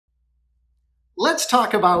Let's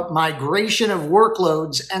talk about migration of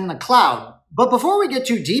workloads and the cloud. But before we get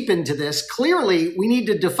too deep into this, clearly we need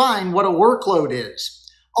to define what a workload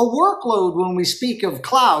is. A workload, when we speak of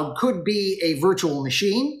cloud, could be a virtual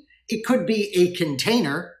machine. It could be a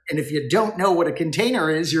container. And if you don't know what a container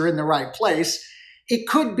is, you're in the right place. It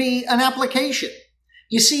could be an application.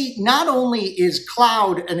 You see, not only is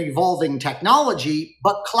cloud an evolving technology,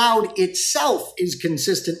 but cloud itself is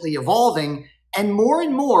consistently evolving. And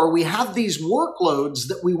more we have these workloads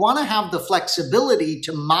that we want to have the flexibility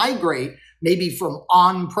to migrate, maybe from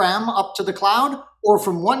on-prem up to the cloud or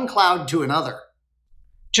from one cloud to another.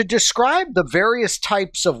 To describe the various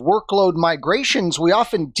types of workload migrations we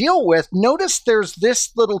often deal with, notice there's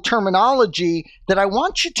this little terminology that I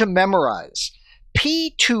want you to memorize.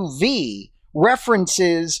 P2V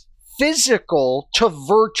references physical to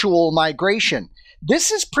virtual migration. This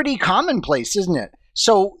is pretty commonplace, isn't it?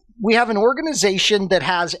 So we have an organization that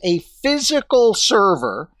has a physical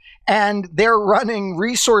server and they're running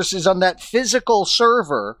resources on that physical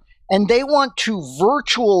server, and they want to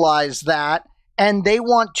virtualize that and they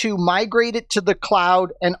want to migrate it to the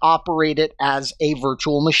cloud and operate it as a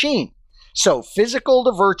virtual machine. So physical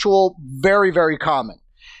to virtual, very common.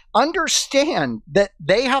 Understand that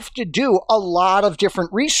they have to do a lot of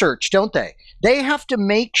different research, don't they? They have to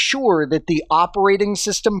make sure that the operating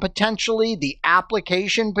system potentially, the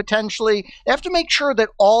application potentially, they have to make sure that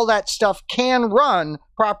all that stuff can run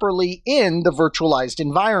properly in the virtualized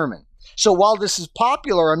environment. So while this is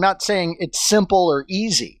popular, I'm not saying it's simple or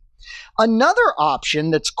easy. Another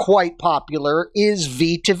option that's quite popular is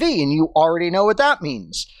V2V, and you already know what that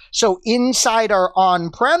means. So inside our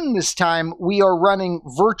on-prem this time, we are running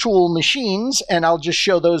virtual machines, and I'll just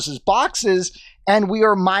show those as boxes, and we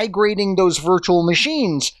are migrating those virtual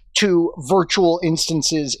machines to virtual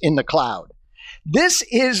instances in the cloud. This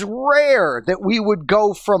is rare that we would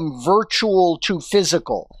go from virtual to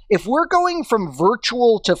physical. If we're going from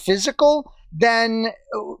virtual to physical, then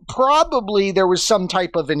probably there was some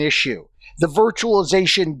type of an issue. The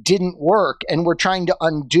virtualization didn't work, and we're trying to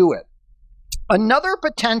undo it. Another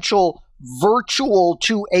potential virtual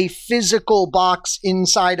to a physical box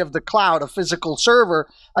inside of the cloud, a physical server,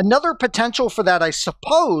 another potential for that, I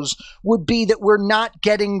suppose, would be that we're not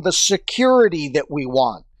getting the security that we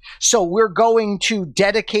want. So we're going to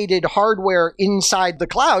dedicated hardware inside the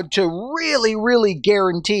cloud to really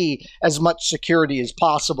guarantee as much security as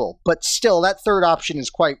possible. But still, that third option is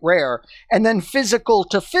quite rare. And then physical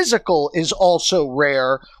to physical is also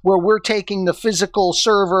rare, where we're taking the physical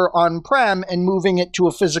server on-prem and moving it to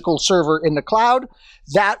a physical server in the cloud.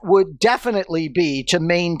 That would definitely be to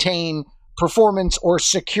maintain performance or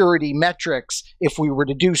security metrics if we were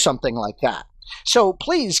to do something like that. So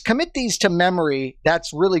please commit these to memory.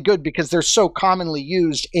 That's really good because they're so commonly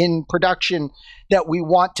used in production that we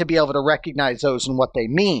want to be able to recognize those and what they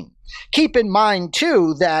mean. Keep in mind,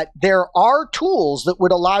 too, that there are tools that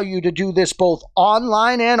would allow you to do this both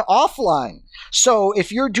online and offline. So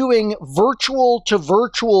if you're doing virtual to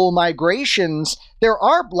virtual migrations, there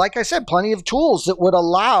are, like I said, plenty of tools that would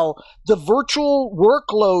allow the virtual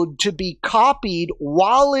workload to be copied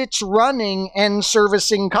while it's running and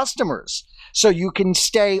servicing customers. So you can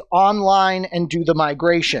stay online and do the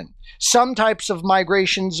migration. Some types of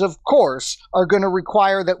migrations, of course, are going to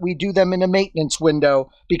require that we do them in a maintenance window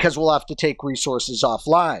because we'll have to take resources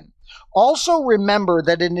offline. Also remember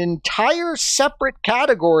that an entire separate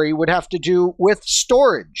category would have to do with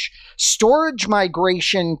storage. Storage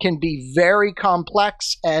migration can be very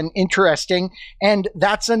complex and interesting, and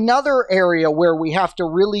that's another area where we have to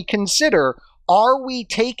really consider, are we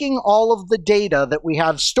taking all of the data that we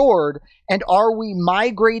have stored and are we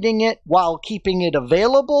migrating it while keeping it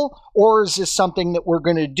available, or is this something that we're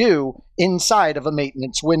going to do inside of a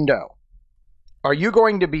maintenance window? Are you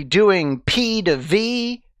going to be doing P to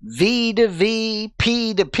V, V to V,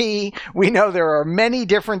 P to P? We know there are many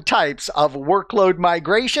different types of workload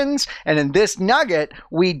migrations, and in this nugget,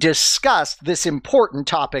 we discussed this important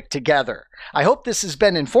topic together. I hope this has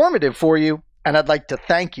been informative for you, and I'd like to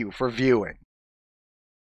thank you for viewing.